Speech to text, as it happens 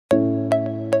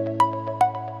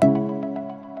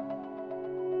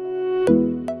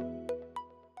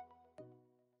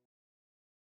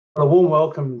Well, a warm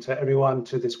welcome to everyone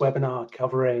to this webinar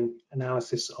covering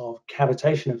analysis of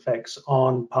cavitation effects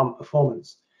on pump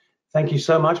performance. Thank you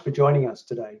so much for joining us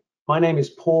today. My name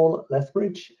is Paul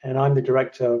Lethbridge, and I'm the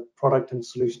Director of Product and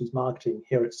Solutions Marketing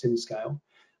here at SimScale,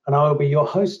 and I will be your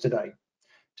host today.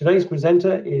 Today's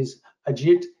presenter is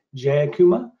Ajit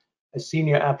Jayakumar, a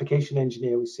Senior Application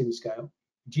Engineer with SimScale.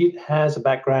 Ajit has a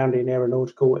background in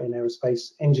aeronautical and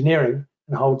aerospace engineering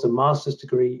and holds a master's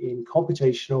degree in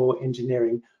computational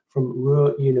engineering from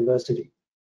Ruhr University,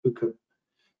 Bochum.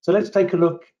 So let's take a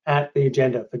look at the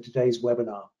agenda for today's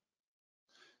webinar.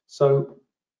 So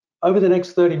over the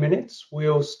next 30 minutes,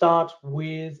 we'll start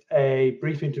with a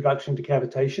brief introduction to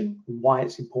cavitation and why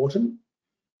it's important.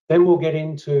 Then we'll get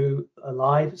into a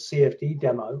live CFD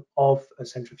demo of a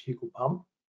centrifugal pump.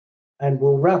 And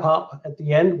we'll wrap up at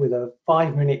the end with a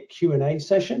 5-minute Q&A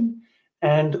session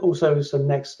and also some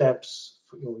next steps,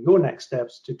 your next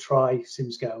steps to try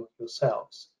SimScale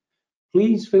yourselves.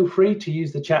 Please feel free to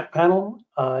use the chat panel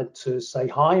to say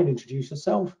hi and introduce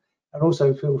yourself, and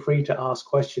also feel free to ask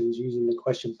questions using the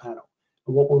question panel.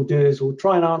 And what we'll do is we'll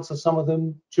try and answer some of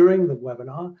them during the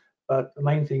webinar, but the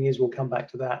main thing is we'll come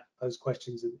back to those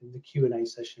questions in the Q&A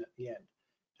session at the end.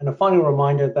 And a final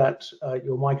reminder that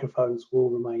your microphones will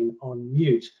remain on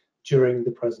mute during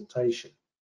the presentation.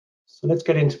 So let's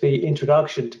get into the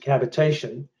introduction to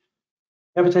cavitation.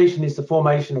 Cavitation is the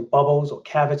formation of bubbles or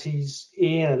cavities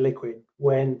in a liquid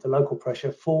when the local pressure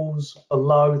falls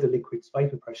below the liquid's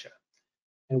vapor pressure.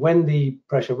 And when the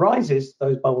pressure rises,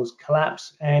 those bubbles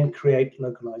collapse and create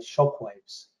localized shock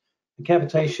waves. And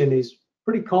cavitation is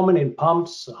pretty common in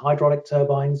pumps, hydraulic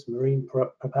turbines, marine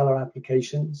propeller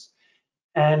applications.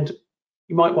 And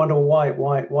you might wonder,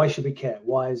 why should we care?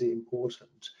 Why is it important?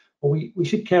 Well, we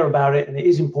should care about it, and it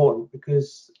is important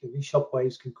because these shock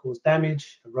waves can cause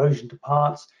damage, erosion to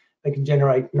parts. They can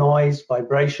generate noise,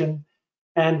 vibration,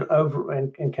 and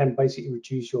can basically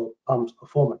reduce your pump's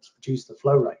performance, reduce the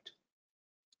flow rate.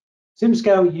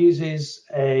 SimScale uses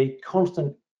a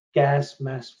constant gas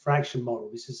mass fraction model.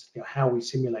 This is how we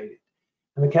simulate it.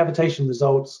 And the cavitation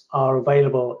results are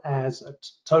available as a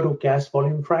total gas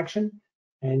volume fraction,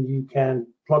 and you can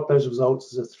plot those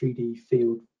results as a 3D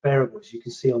field variable, as you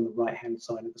can see on the right-hand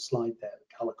side of the slide there,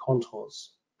 the color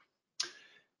contours.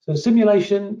 So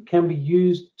simulation can be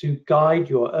used to guide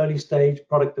your early stage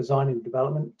product design and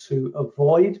development to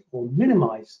avoid or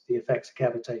minimize the effects of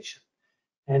cavitation.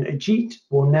 And Ajit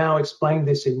will now explain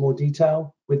this in more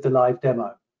detail with the live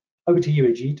demo. Over to you,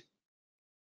 Ajit.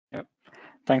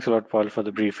 Thanks a lot, Paul, for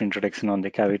the brief introduction on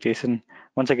the cavitation.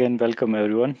 Once again, welcome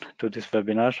everyone to this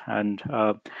webinar. And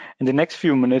in the next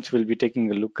few minutes, we'll be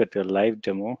taking a look at a live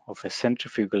demo of a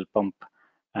centrifugal pump.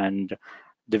 And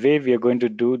the way we are going to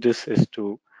do this is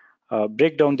to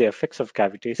break down the effects of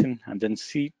cavitation and then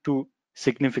see two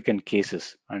significant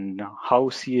cases and how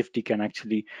CFD can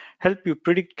actually help you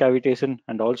predict cavitation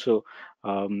and also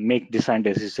make design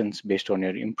decisions based on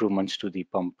your improvements to the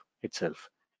pump itself.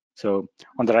 So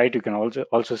on the right, you can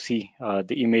also see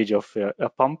the image of a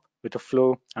pump with a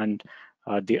flow, and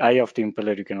the eye of the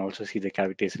impeller. You can also see the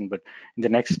cavitation. But in the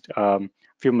next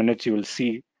few minutes, you will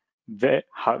see where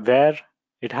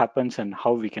it happens and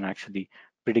how we can actually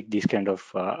predict these kind of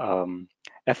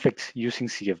effects using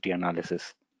CFD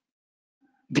analysis.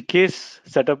 The case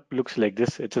setup looks like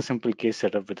this. It's a simple case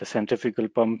setup with a centrifugal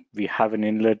pump. We have an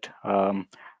inlet,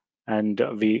 and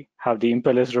we have the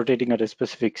impellers rotating at a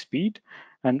specific speed.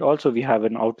 And also we have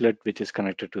an outlet which is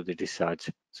connected to the discharge.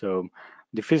 So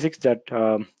the physics that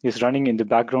is running in the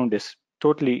background is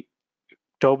totally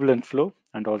turbulent flow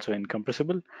and also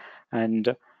incompressible.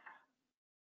 And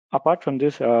apart from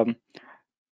this,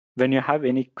 when you have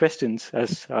any questions,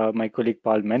 as my colleague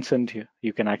Paul mentioned,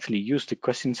 you can actually use the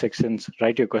question sections,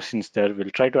 write your questions there. We'll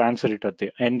try to answer it at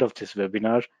the end of this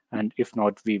webinar. And if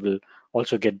not, we will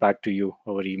also get back to you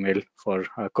over email for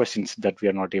questions that we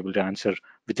are not able to answer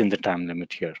within the time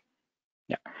limit here.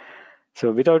 Yeah.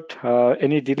 So without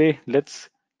any delay, let's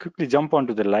quickly jump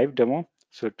onto the live demo.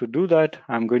 So to do that,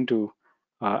 I'm going to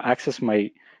access my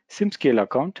SimScale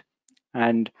account.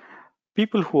 And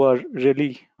people who are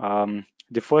really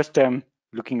the first time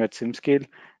looking at SimScale,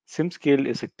 SimScale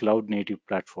is a cloud-native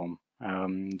platform.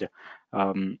 The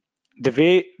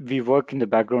way we work in the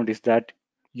background is that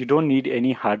you don't need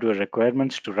any hardware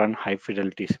requirements to run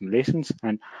high-fidelity simulations,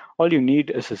 and all you need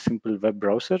is a simple web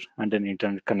browser and an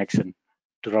internet connection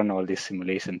to run all these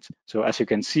simulations. So as you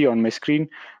can see on my screen,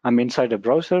 I'm inside a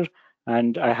browser,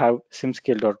 and I have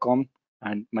simscale.com,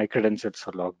 and my credentials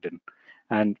are logged in.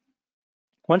 And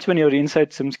once when you're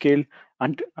inside SimScale,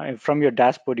 and from your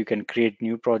dashboard, you can create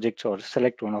new projects or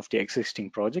select one of the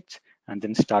existing projects and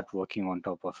then start working on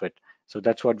top of it. So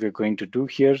that's what we're going to do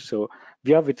here. So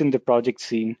we are within the project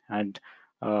scene, and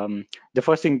the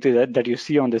first thing that you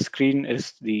see on the screen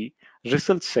is the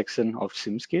results section of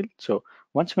SimScale. So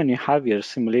once when you have your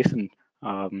simulation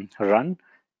run,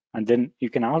 and then you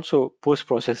can also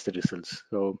post-process the results.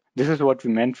 So this is what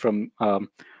we meant from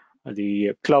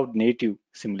the cloud native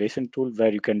simulation tool,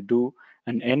 where you can do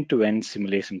an end-to-end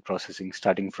simulation processing,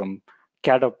 starting from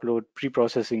CAD upload,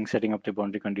 pre-processing, setting up the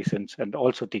boundary conditions, and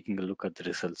also taking a look at the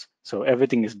results. So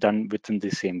everything is done within the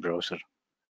same browser.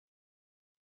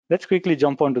 Let's quickly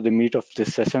jump on to the meat of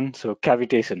this session. So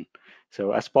cavitation.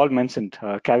 So as Paul mentioned,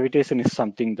 cavitation is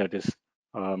something that is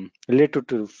related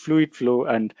to fluid flow,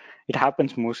 and it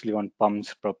happens mostly on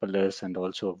pumps, propellers, and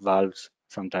also valves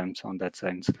sometimes on that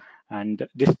sense. And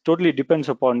this totally depends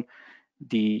upon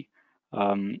the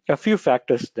a few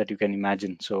factors that you can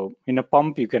imagine. So in a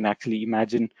pump, you can actually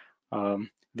imagine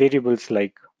variables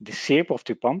like the shape of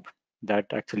the pump that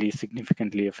actually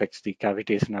significantly affects the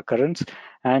cavitation occurrence,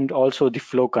 and also the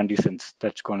flow conditions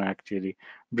that's going to actually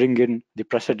bring in the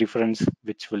pressure difference,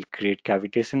 which will create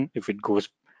cavitation if it goes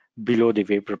below the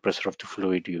vapor pressure of the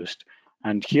fluid used.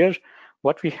 And here,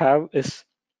 what we have is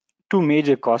two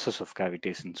major causes of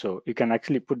cavitation. So you can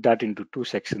actually put that into two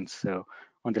sections. So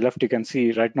on the left, you can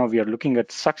see right now we are looking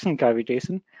at suction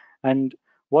cavitation. And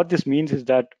what this means is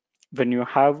that when you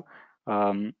have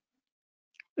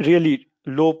really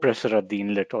low pressure at the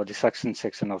inlet or the suction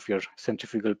section of your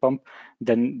centrifugal pump,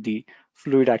 then the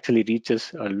fluid actually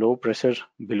reaches a low pressure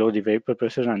below the vapor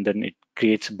pressure, and then it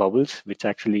creates bubbles, which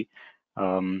actually,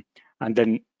 and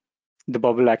then the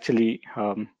bubble actually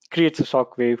creates a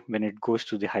shock wave when it goes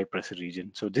to the high pressure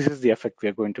region. So this is the effect we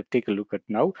are going to take a look at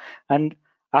now. And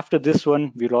after this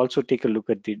one, we'll also take a look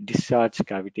at the discharge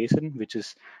cavitation, which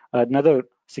is another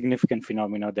significant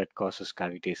phenomena that causes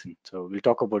cavitation. So we'll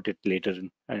talk about it later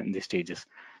in the stages.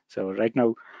 So right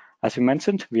now, as we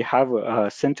mentioned, we have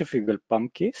a centrifugal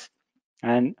pump case.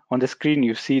 And on the screen,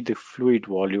 you see the fluid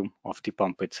volume of the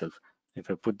pump itself. If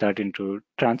I put that into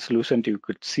translucent, you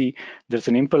could see there's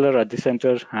an impeller at the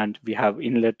center, and we have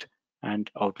inlet and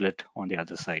outlet on the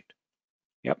other side.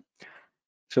 Yep.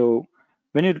 So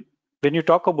when you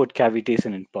talk about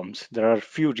cavitation in pumps, there are a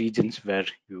few regions where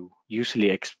you usually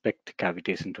expect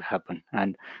cavitation to happen.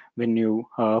 And when you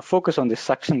focus on the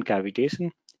suction cavitation,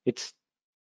 it's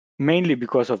mainly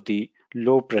because of the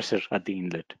low pressure at the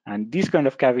inlet. And these kind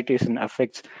of cavitation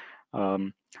affects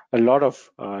a lot of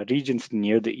regions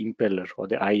near the impeller or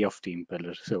the eye of the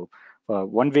impeller. So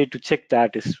one way to check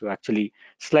that is to actually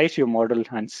slice your model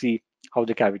and see how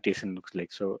the cavitation looks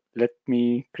like. So let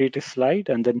me create a slide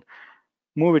and then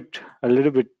move it a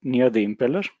little bit near the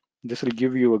impeller. This will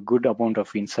give you a good amount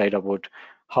of insight about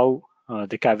how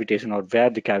the cavitation or where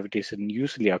the cavitation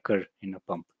usually occur in a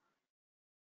pump.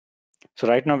 So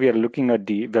right now we are looking at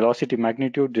the velocity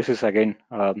magnitude. This is again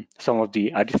some of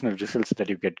the additional results that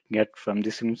you get from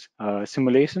this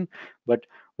simulation. But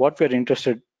what we're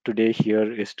interested today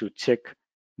here is to check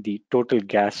the total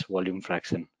gas volume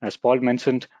fraction. As Paul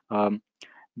mentioned,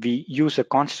 we use a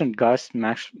constant gas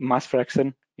mass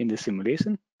fraction in the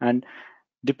simulation, and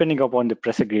depending upon the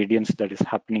pressure gradients that is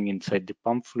happening inside the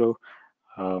pump flow,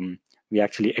 we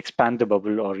actually expand the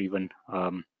bubble or even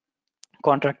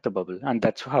contract the bubble, and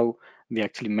that's how we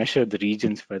actually measure the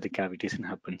regions where the cavitation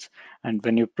happens. And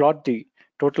when you plot the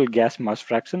total gas mass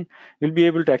fraction, you'll be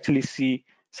able to actually see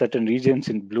certain regions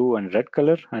in blue and red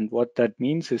color. And what that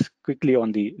means is, quickly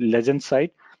on the legend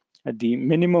side, the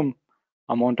minimum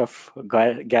amount of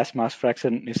gas mass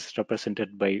fraction is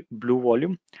represented by blue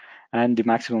volume, and the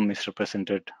maximum is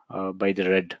represented by the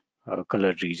red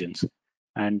colored regions.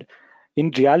 And in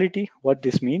reality, what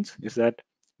this means is that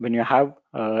when you have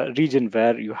a region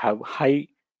where you have high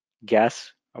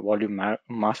gas volume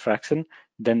mass fraction,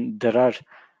 then there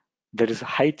is a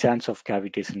high chance of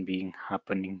cavitation being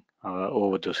happening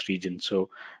over those regions. So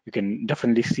you can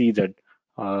definitely see that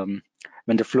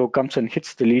when the flow comes and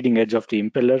hits the leading edge of the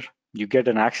impeller, you get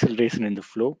an acceleration in the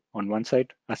flow on one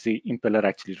side as the impeller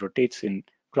actually rotates in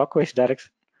clockwise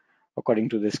direction according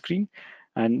to the screen.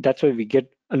 And that's why we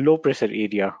get a low pressure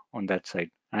area on that side.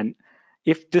 And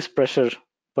if this pressure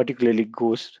particularly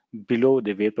goes below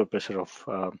the vapor pressure of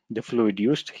the fluid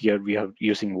used, here we are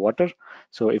using water.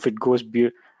 So if it goes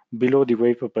below the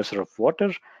vapor pressure of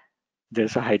water,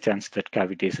 there's a high chance that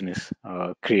cavitation is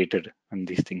created in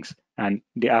these things. And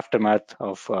the aftermath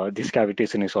of this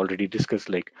cavitation is already discussed,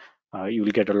 like you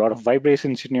will get a lot of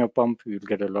vibrations in your pump, you will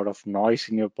get a lot of noise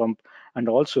in your pump, and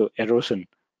also erosion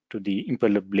to the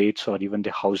impeller blades or even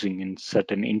the housing in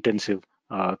certain intensive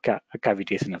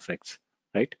cavitation effects,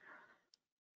 right?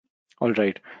 All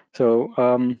right. So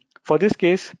for this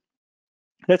case,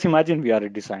 Let's imagine we are a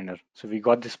designer. So we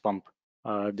got this pump.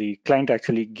 The client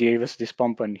actually gave us this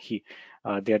pump, and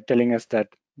they are telling us that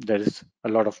there is a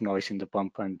lot of noise in the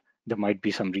pump, and there might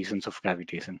be some reasons of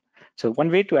cavitation. So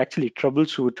one way to actually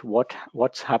troubleshoot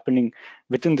what's happening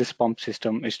within this pump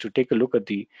system is to take a look at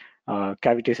the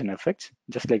cavitation effects,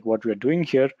 just like what we're doing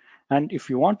here. And if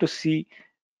you want to see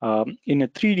in a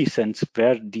 3D sense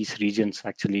where these regions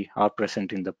actually are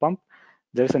present in the pump,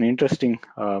 there's an interesting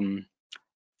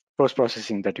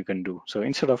post-processing that you can do. So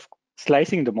instead of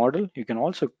slicing the model, you can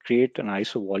also create an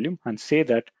ISO volume and say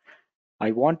that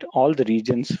I want all the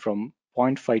regions from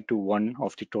zero 0.5 to 1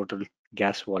 of the total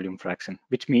gas volume fraction,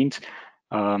 which means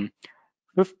um,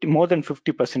 more than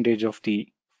 50% of the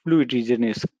fluid region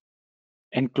is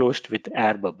enclosed with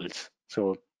air bubbles.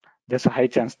 So there's a high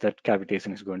chance that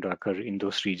cavitation is going to occur in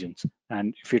those regions.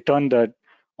 And if you turn that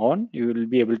on, you will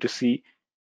be able to see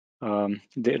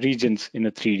the regions in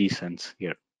a 3D sense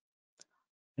here.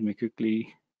 Let me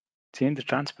quickly change the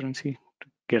transparency to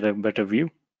get a better view.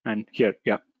 And here,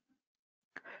 yeah.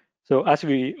 So as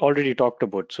we already talked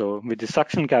about, so with the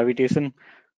suction cavitation,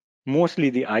 mostly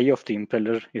the eye of the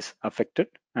impeller is affected.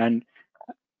 And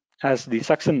as the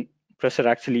suction pressure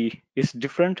actually is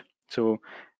different, so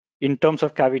in terms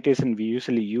of cavitation, we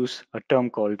usually use a term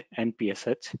called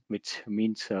NPSH, which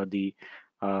means the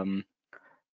um,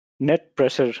 net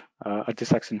pressure at the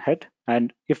suction head.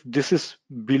 And if this is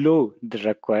below the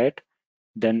required,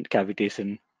 then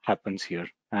cavitation happens here.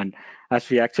 And as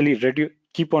we actually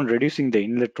keep on reducing the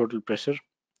inlet total pressure,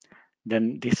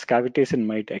 then this cavitation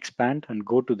might expand and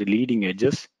go to the leading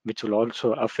edges, which will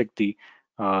also affect the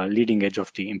leading edge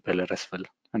of the impeller as well,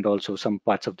 and also some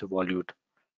parts of the volute.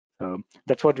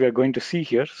 That's what we are going to see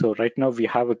here. So right now we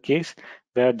have a case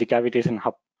where the cavitation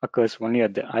occurs only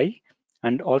at the eye,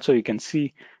 and also you can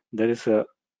see there is a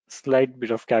slight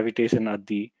bit of cavitation at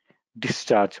the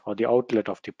discharge or the outlet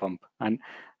of the pump. And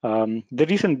the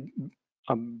reason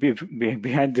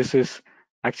behind this is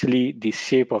actually the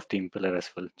shape of the impeller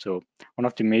as well. So one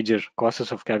of the major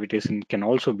causes of cavitation can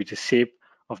also be the shape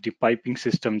of the piping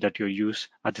system that you use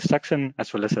at the suction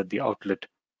as well as at the outlet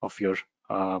of your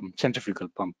centrifugal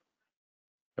pump.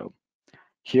 So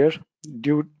here,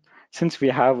 since we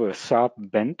have a sharp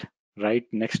bend right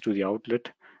next to the outlet,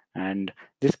 and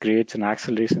this creates an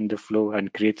acceleration in the flow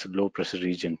and creates a low pressure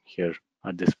region here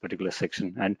at this particular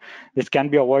section. And this can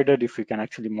be avoided if you can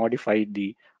actually modify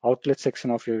the outlet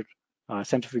section of your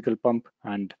centrifugal pump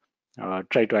and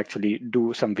try to actually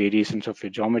do some variations of your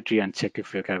geometry and check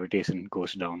if your cavitation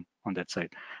goes down on that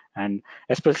side. And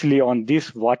especially on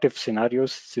these what if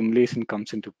scenarios, simulation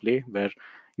comes into play where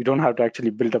you don't have to actually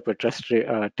build up a test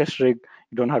rig,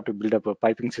 you don't have to build up a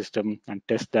piping system and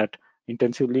test that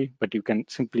intensively, but you can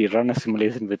simply run a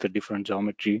simulation with a different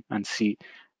geometry and see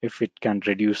if it can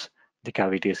reduce the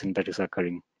cavitation that is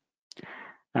occurring.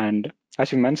 And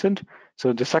as you mentioned,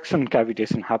 so the suction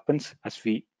cavitation happens as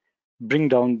we bring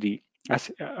down the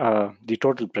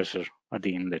total pressure at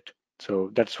the inlet.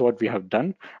 So that's what we have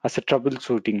done as a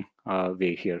troubleshooting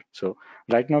way here. So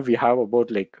right now we have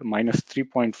about like minus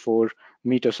 3.4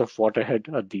 meters of water head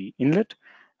at the inlet.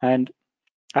 And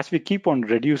as we keep on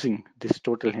reducing this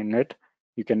total inlet,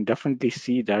 you can definitely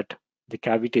see that the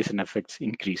cavitation effects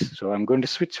increase. So I'm going to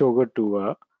switch over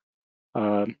to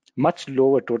much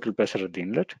lower total pressure at the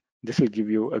inlet. This will give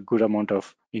you a good amount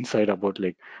of insight about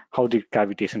like how the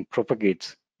cavitation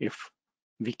propagates if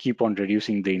we keep on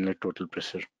reducing the inlet total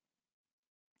pressure.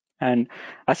 And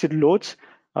as it loads,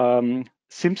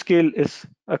 SimScale is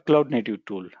a cloud native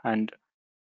tool, and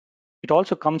it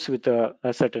also comes with a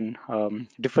certain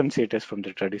differentiators from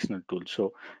the traditional tool.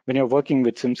 So when you're working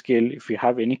with SimScale, if you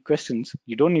have any questions,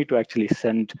 you don't need to actually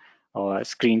send a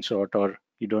screenshot, or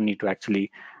you don't need to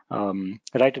actually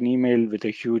write an email with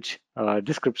a huge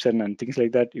description and things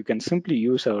like that. You can simply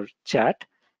use our chat,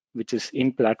 which is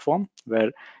in platform,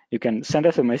 where you can send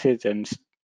us a message and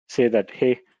say that,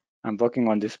 hey, I'm working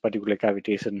on this particular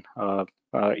cavitation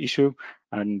issue,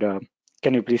 and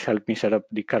can you please help me set up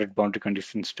the correct boundary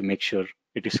conditions to make sure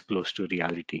it is close to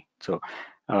reality? So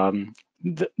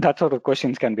that sort of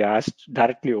questions can be asked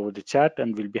directly over the chat,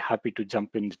 and we'll be happy to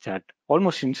jump in the chat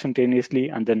almost instantaneously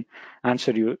and then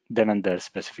answer you then and there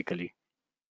specifically.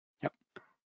 Yep.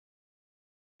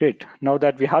 Great. Now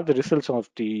that we have the results of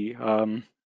the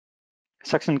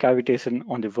suction cavitation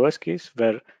on the worst case,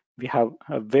 where we have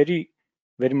a very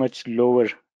much lower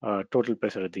total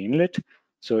pressure at the inlet.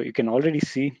 So you can already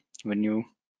see when you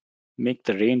make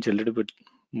the range a little bit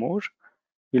more,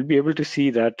 you'll be able to see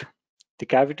that the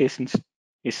cavitation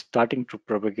is starting to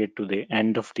propagate to the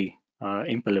end of the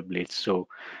impeller blades. So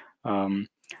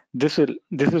this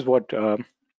is what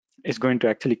is going to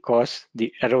actually cause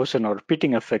the erosion or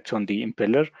pitting effects on the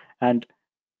impeller. And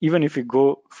even if you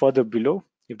go further below,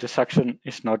 if the suction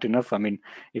is not enough, I mean,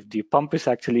 if the pump is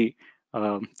actually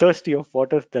thirsty of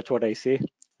water, that's what I say,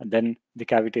 and then the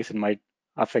cavitation might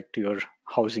affect your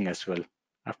housing as well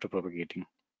after propagating.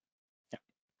 Yeah.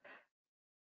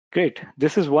 Great.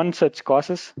 This is one such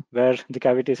causes where the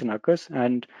cavitation occurs,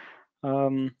 and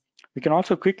we can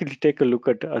also quickly take a look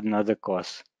at another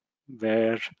cause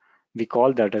where we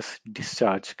call that as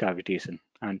discharge cavitation.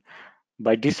 And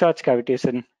by discharge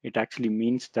cavitation, it actually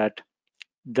means that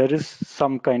there is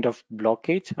some kind of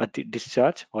blockage at the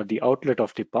discharge or the outlet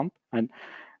of the pump,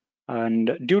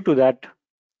 and due to that,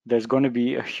 there's going to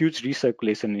be a huge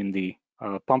recirculation in the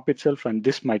pump itself, and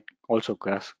this might also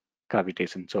cause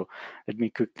cavitation. So let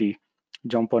me quickly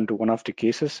jump onto one of the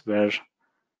cases where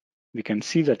we can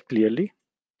see that clearly.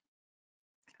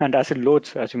 And as it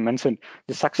loads, as you mentioned,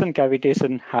 the suction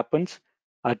cavitation happens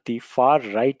at the far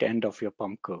right end of your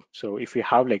pump curve. So if you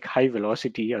have like high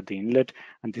velocity at the inlet,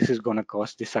 and this is going to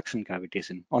cause the suction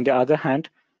cavitation. On the other hand,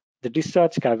 the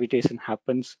discharge cavitation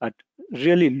happens at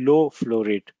really low flow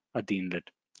rate at the inlet.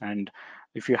 And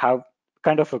if you have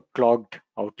kind of a clogged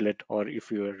outlet, or if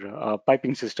your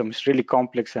piping system is really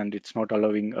complex and it's not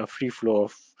allowing a free flow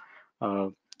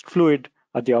of fluid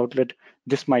at the outlet,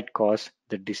 this might cause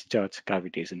the discharge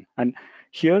cavitation. And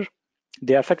here,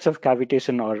 the effects of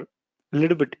cavitation are a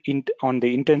little bit on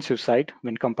the intensive side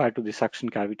when compared to the suction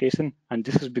cavitation. And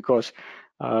this is because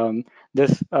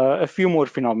there's a few more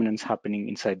phenomena happening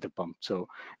inside the pump. So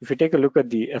if you take a look at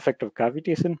the effect of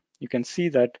cavitation, you can see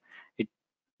that it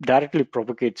directly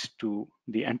propagates to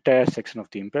the entire section of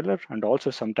the impeller and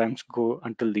also sometimes go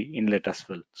until the inlet as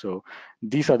well. So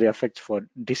these are the effects for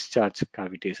discharge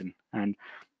cavitation. And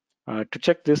to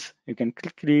check this, you can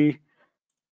quickly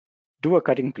do a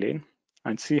cutting plane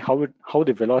and see how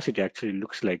the velocity actually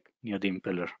looks like near the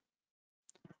impeller.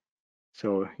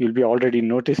 So you'll be already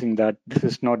noticing that this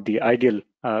is not the ideal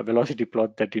velocity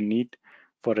plot that you need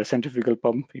for a centrifugal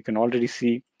pump. You can already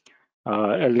see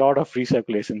a lot of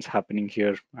recirculations happening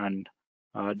here, and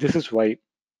this is why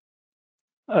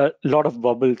a lot of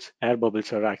bubbles, air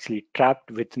bubbles, are actually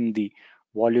trapped within the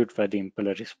volute where the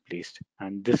impeller is placed,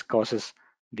 and this causes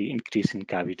the increase in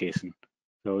cavitation.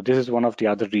 So this is one of the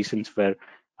other reasons where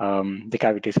the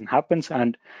cavitation happens.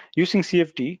 And using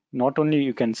CFD, not only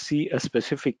you can see a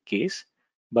specific case,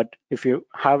 but if you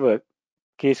have a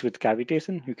case with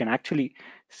cavitation, you can actually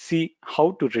see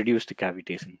how to reduce the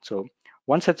cavitation. So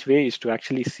one such way is to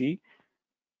actually see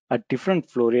at different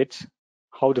flow rates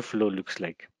how the flow looks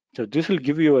like. So this will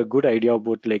give you a good idea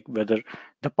about like whether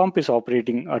the pump is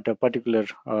operating at a particular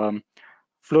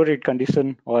flow rate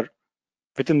condition or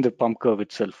within the pump curve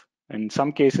itself. In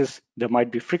some cases, there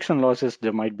might be friction losses,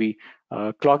 there might be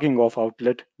clogging of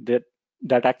outlet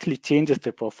that actually changes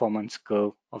the performance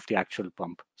curve of the actual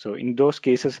pump. So in those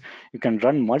cases, you can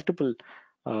run multiple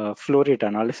flow rate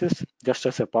analysis just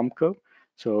as a pump curve.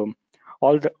 So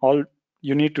all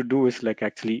you need to do is like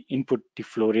actually input the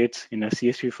flow rates in a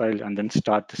CSV file and then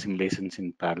start the simulations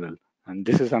in parallel. And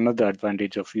this is another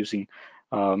advantage of using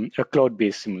a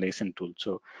cloud-based simulation tool.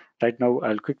 So right now,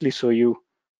 I'll quickly show you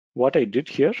what I did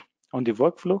here on the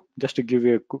workflow, just to give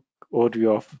you a quick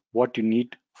overview of what you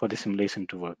need for the simulation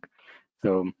to work.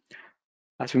 So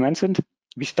as we mentioned,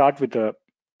 we start with a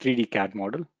 3D CAD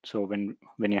model. So when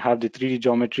you have the 3D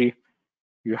geometry,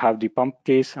 you have the pump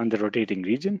case and the rotating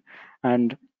region.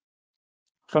 And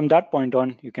from that point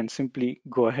on, you can simply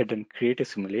go ahead and create a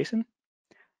simulation.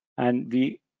 And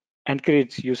we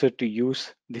encourage user to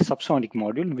use the subsonic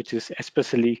module, which is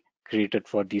especially created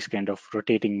for these kind of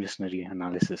rotating machinery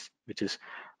analysis, which is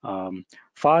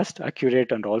fast,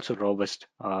 accurate, and also robust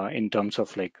in terms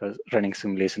of like running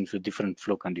simulations with different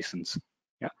flow conditions.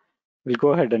 Yeah, we'll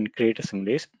go ahead and create a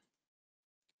simulation.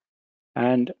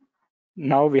 And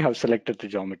now we have selected the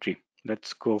geometry.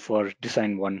 Let's go for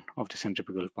design one of the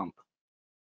centrifugal pump.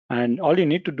 And all you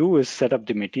need to do is set up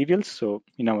the materials. So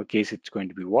in our case, it's going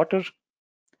to be water,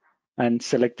 and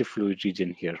select the fluid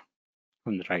region here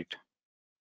on the right.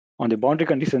 On the boundary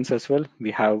conditions as well,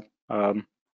 we have a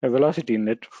velocity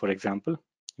inlet, for example.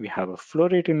 We have a flow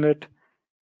rate inlet,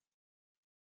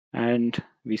 and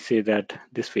we say that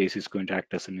this phase is going to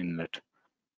act as an inlet.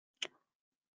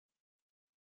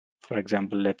 For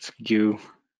example, let's give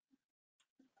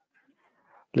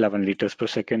 11 liters per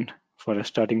second for a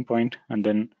starting point, and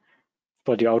then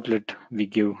for the outlet, we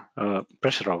give a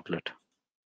pressure outlet.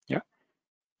 Yeah.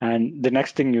 And the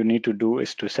next thing you need to do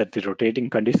is to set the rotating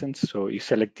conditions. So you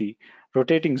select the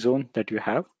rotating zone that you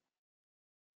have.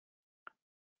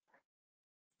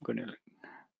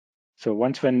 So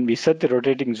when we set the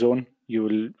rotating zone,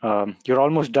 you're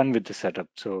almost done with the setup.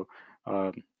 So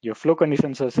your flow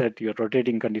conditions are set, your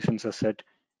rotating conditions are set.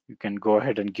 You can go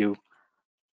ahead and give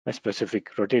a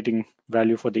specific rotating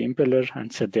value for the impeller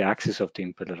and set the axis of the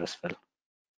impeller as well.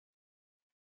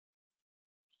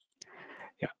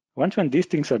 Yeah, when these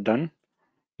things are done,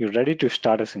 you're ready to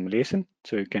start a simulation.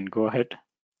 So you can go ahead,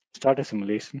 start a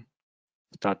simulation,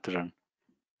 start the run.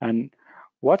 And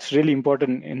what's really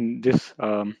important in this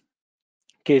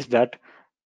case that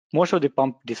most of the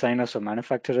pump designers or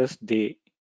manufacturers, they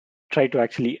try to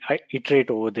actually iterate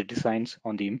over the designs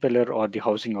on the impeller or the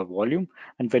housing or volume.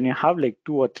 And when you have like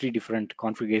 2 or 3 different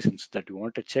configurations that you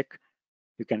want to check,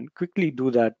 you can quickly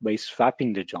do that by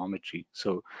swapping the geometry.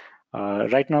 So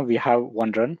right now we have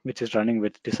one run, which is running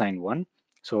with design 1.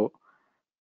 So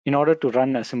in order to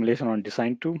run a simulation on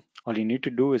design 2, all you need to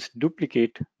do is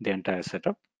duplicate the entire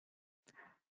setup,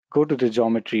 go to the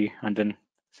geometry, and then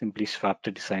simply swap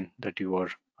the design that you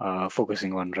are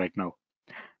focusing on right now.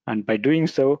 And by doing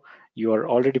so, you are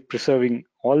already preserving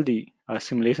all the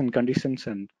simulation conditions,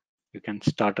 and you can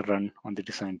start a run on the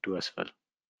design 2 as well.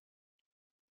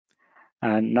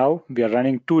 And now we are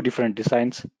running 2 different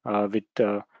designs with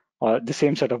the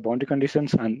same set of boundary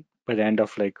conditions. And by the end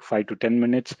of like 5 to 10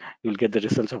 minutes, you'll get the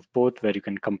results of both, where you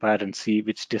can compare and see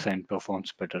which design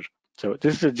performs better. So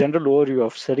this is a general overview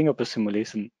of setting up a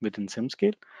simulation within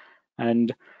SimScale.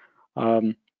 And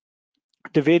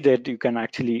the way that you can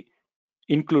actually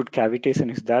include cavitation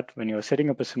is that when you're setting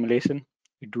up a simulation,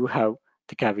 you do have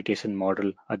the cavitation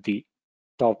model at the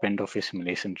top end of your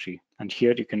simulation tree. And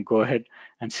here you can go ahead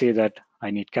and say that I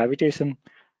need cavitation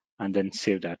and then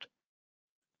save that.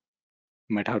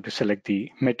 You might have to select the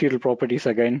material properties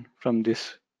again from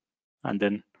this and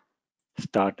then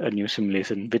start a new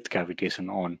simulation with cavitation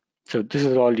on. So this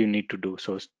is all you need to do.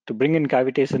 So to bring in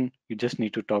cavitation, you just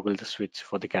need to toggle the switch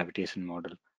for the cavitation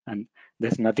model. And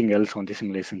there's nothing else on the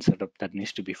simulation setup that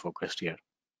needs to be focused here.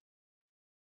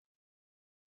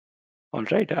 All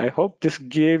right, I hope this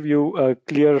gave you a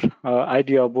clear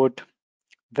idea about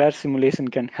where simulation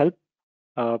can help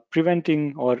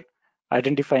preventing or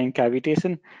identifying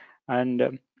cavitation.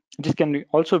 And this can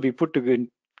also be put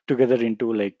together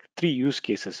into like 3 use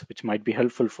cases, which might be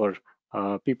helpful for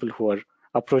people who are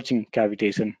approaching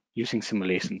cavitation using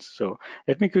simulations. So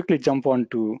let me quickly jump on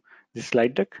to the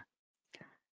slide deck.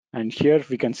 And here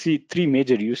we can see 3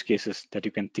 major use cases that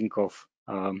you can think of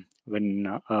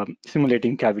when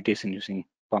simulating cavitation using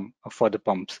for the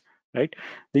pumps, right?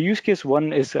 The use case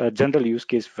 1 is a general use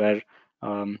case where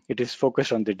it is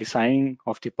focused on the designing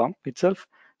of the pump itself.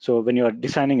 So when you are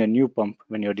designing a new pump,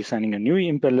 when you're designing a new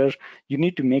impeller, you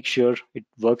need to make sure it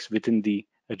works within the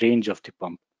range of the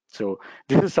pump. So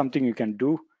this is something you can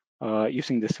do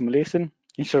using the simulation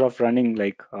instead of running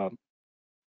like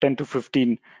 10 to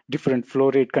 15 different flow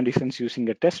rate conditions using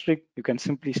a test rig. You can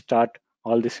simply start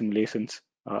all the simulations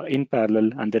in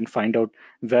parallel and then find out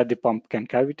where the pump can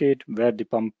cavitate, where the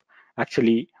pump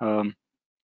actually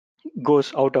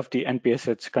goes out of the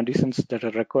NPSHR conditions that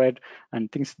are required,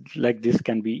 and things like this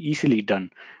can be easily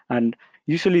done. And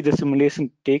usually the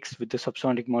simulation takes with the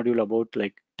subsonic module about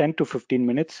like 10 to 15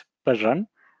 minutes per run.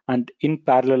 And in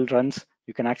parallel runs,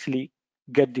 you can actually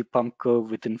get the pump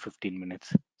curve within 15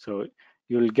 minutes. So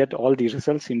you'll get all the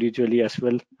results individually as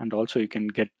well. And also you can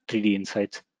get 3D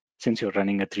insights since you're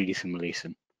running a 3D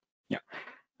simulation. Yeah.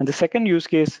 And the second use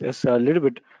case is a little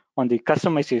bit on the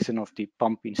customization of the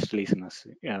pump installation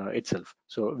itself.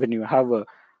 So when you have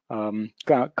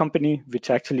a company which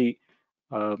actually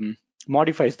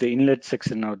modifies the inlet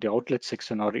section or the outlet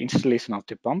section or installation of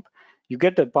the pump, you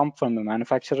get the pump from the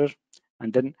manufacturer,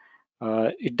 and then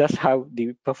it does have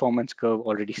the performance curve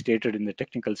already stated in the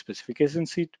technical specification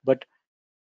sheet, but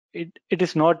it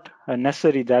is not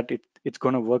necessary that it's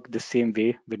going to work the same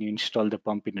way when you install the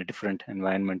pump in a different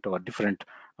environment or different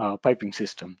piping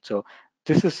system. So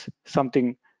this is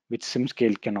something which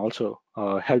SimScale can also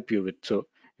help you with. So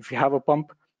if you have a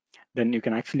pump, then you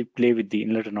can actually play with the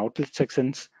inlet and outlet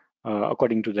sections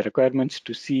according to the requirements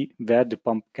to see where the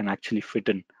pump can actually fit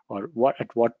in, or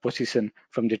at what position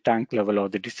from the tank level or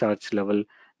the discharge level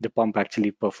the pump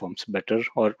actually performs better,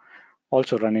 or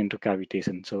also run into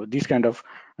cavitation. So these kind of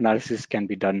analysis can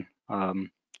be done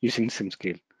using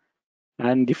SimScale.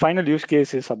 And the final use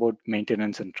case is about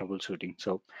maintenance and troubleshooting.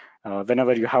 So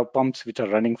whenever you have pumps which are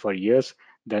running for years,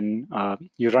 then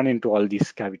you run into all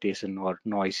these cavitation or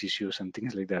noise issues and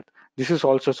things like that. This is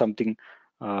also something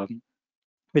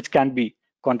which can be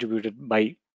contributed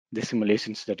by the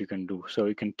simulations that you can do. So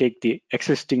you can take the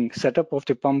existing setup of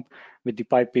the pump with the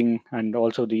piping and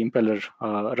also the impeller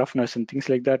roughness and things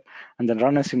like that, and then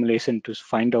run a simulation to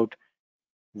find out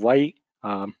why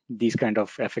these kind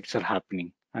of effects are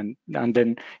happening. and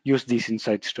then use these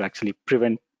insights to actually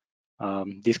prevent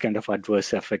these kind of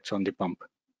adverse effects on the pump.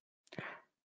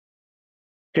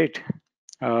 Great.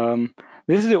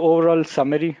 This is the overall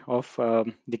summary of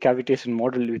the cavitation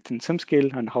model within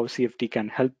SimScale and how CFD can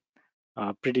help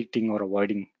predicting or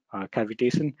avoiding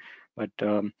cavitation. But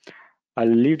I'll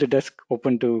leave the desk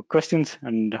open to questions,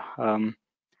 and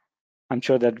I'm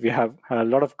sure that we have a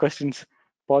lot of questions.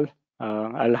 Paul,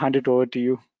 I'll hand it over to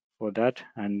you for that,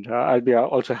 and I'll be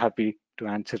also happy to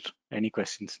answer any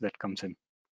questions that comes in.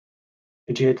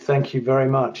 Ajit, thank you very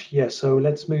much. Yes, so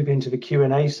let's move into the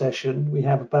Q&A session. We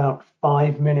have about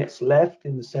 5 minutes left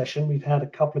in the session. We've had a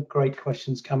couple of great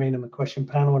questions come in on the question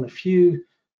panel, and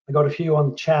I got a few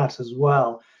on the chat as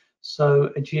well.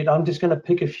 So Ajit, I'm just going to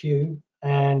pick a few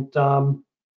and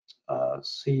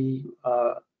see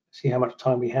how much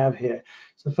time we have here.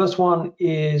 So the first one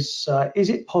is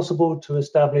it possible to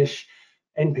establish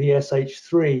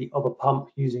NPSHR of a pump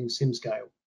using SimScale?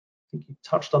 I think you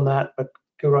touched on that, but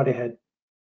go right ahead.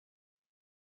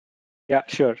 Yeah,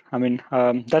 sure. I mean,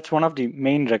 that's one of the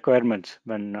main requirements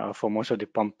when for most of the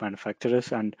pump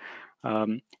manufacturers, and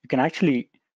you can actually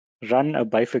run a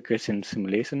bifurcation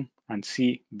simulation and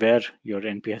see where your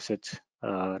NPSH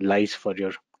lies for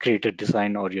your created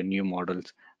design or your new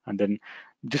models, and then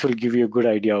this will give you a good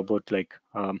idea about like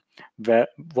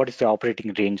what is the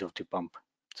operating range of the pump.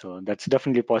 So that's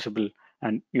definitely possible,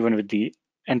 and even with the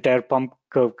entire pump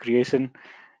curve creation,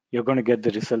 you're going to get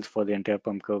the results for the entire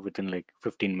pump curve within like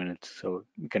 15 minutes. So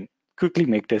you can quickly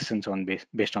make decisions on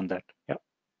based on that. Yeah.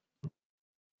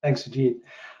 Thanks, Ajit.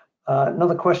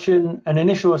 Another question, an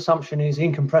initial assumption is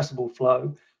incompressible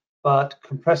flow, but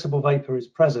compressible vapor is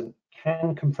present.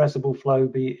 Can compressible flow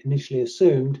be initially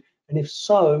assumed? And if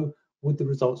so, would the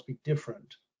results be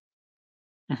different?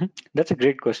 That's a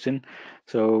great question.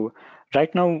 So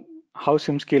right now, how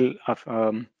SimScale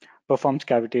performs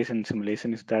cavitation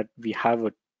simulation is that we have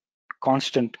a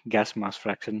constant gas mass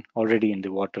fraction already in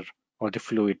the water or the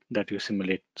fluid that you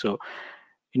simulate. So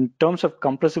in terms of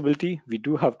compressibility, we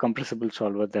do have compressible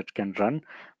solver that can run,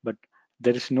 but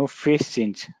there is no phase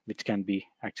change which can be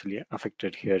actually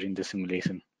affected here in the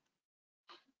simulation.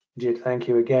 Ajit, thank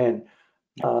you again.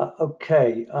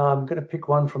 Okay, I'm going to pick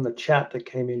one from the chat that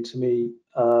came in to me.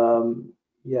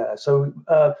 Yeah, so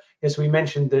yes, we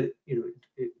mentioned that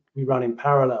we run in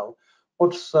parallel.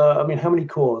 What's I mean, how many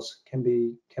cores can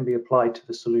be applied to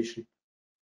the solution?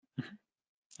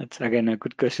 That's again a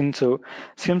good question. So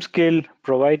SimScale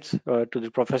provides to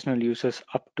the professional users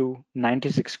up to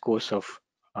 96 cores of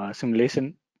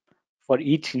simulation for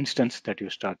each instance that you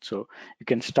start. So you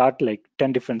can start like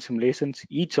 10 different simulations,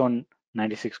 each on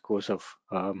 96 cores of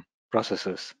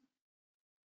processors.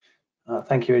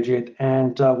 Thank you, Ajit.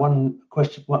 And one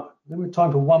question, then we have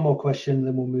time for one more question,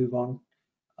 then we'll move on.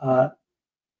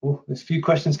 There's a few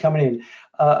questions coming in.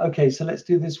 Okay, so let's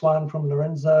do this one from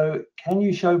Lorenzo. Can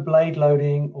you show blade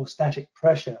loading or static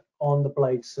pressure on the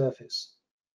blade surface?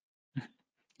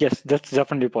 Yes, that's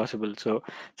definitely possible. So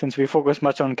since we focus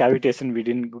much on cavitation, we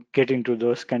didn't get into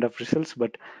those kind of results,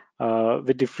 but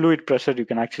with the fluid pressure, you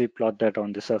can actually plot that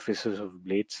on the surfaces of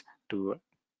blades to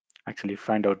actually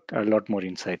find out a lot more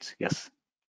insights. Yes.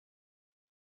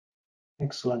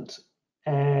 Excellent.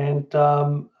 And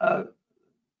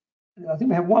I think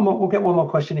we have one more. We'll get one more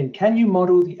question in. Can you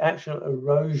model the actual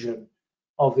erosion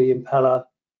of the impeller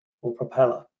or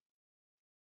propeller?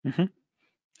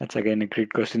 That's again a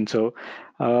great question. So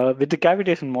with the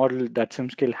cavitation model that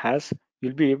SimScale has,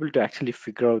 you'll be able to actually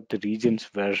figure out the regions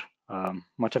where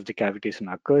much of the cavitation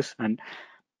occurs, and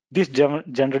this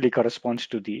generally corresponds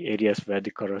to the areas where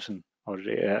the corrosion or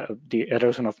the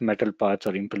erosion of metal parts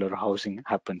or impeller housing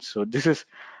happens. So this is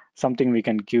something we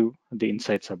can give the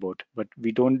insights about, but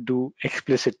we don't do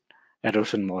explicit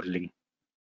erosion modeling.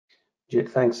 Jit,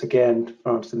 thanks again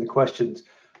for answering the questions.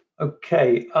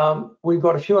 Okay, we've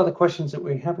got a few other questions that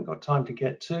we haven't got time to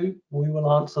get to. We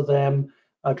will answer them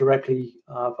directly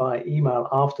via email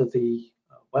after the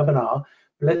webinar.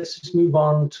 Let's just move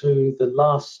on to the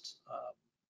last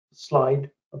slide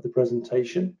of the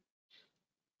presentation,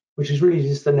 which is really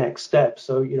just the next step.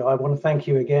 So, I want to thank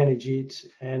you again, Ajit,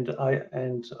 and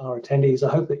our attendees.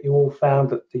 I hope that you all found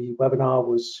that the webinar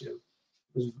was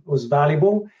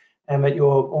valuable, and that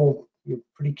you're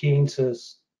pretty keen to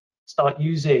start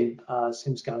using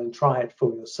SimScale and try it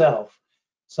for yourself.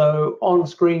 So on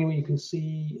screen, you can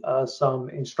see some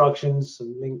instructions,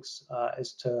 some links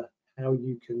as to how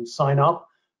you can sign up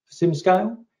for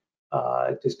SimScale.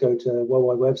 Just go to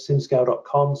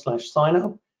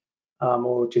worldwideweb.simscale.com/signup,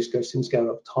 or just go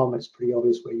simscale.com. It's pretty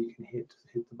obvious where you can hit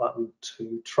the button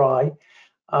to try.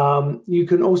 You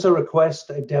can also request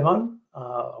a demo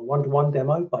a one-to-one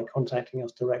demo by contacting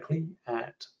us directly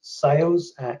at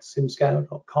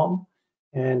sales@simscale.com.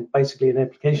 And basically an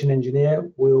application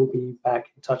engineer will be back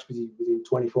in touch with you within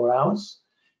 24 hours.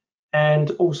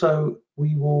 And also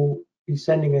we will be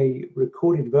sending a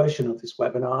recorded version of this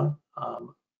webinar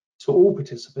to all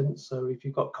participants. So if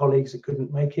you've got colleagues that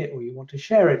couldn't make it or you want to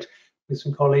share it with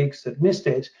some colleagues that missed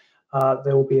it,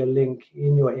 there will be a link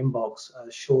in your inbox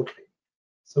shortly.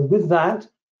 So with that,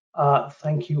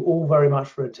 thank you all very much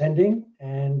for attending,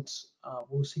 and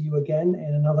we'll see you again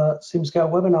in another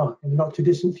SimScale webinar in the not too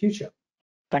distant future.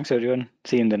 Thanks everyone.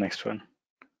 See you in the next one.